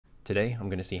Today, I'm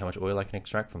going to see how much oil I can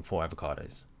extract from 4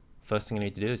 avocados. First thing I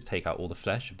need to do is take out all the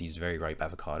flesh of these very ripe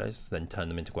avocados, then turn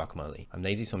them into guacamole. I'm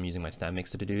lazy, so I'm using my stand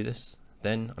mixer to do this.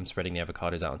 Then, I'm spreading the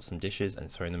avocados out on some dishes and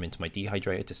throwing them into my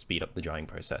dehydrator to speed up the drying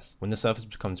process. When the surface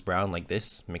becomes brown like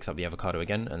this, mix up the avocado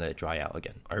again and let it dry out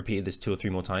again. I repeated this 2 or 3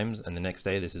 more times, and the next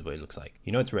day this is what it looks like.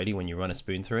 You know it's ready when you run a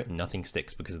spoon through it and nothing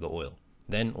sticks because of the oil.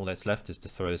 Then all that's left is to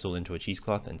throw this all into a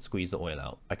cheesecloth and squeeze the oil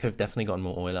out. I could have definitely gotten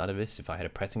more oil out of this if I had a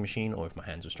pressing machine or if my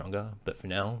hands were stronger, but for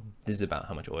now, this is about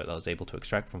how much oil I was able to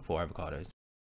extract from 4 avocados.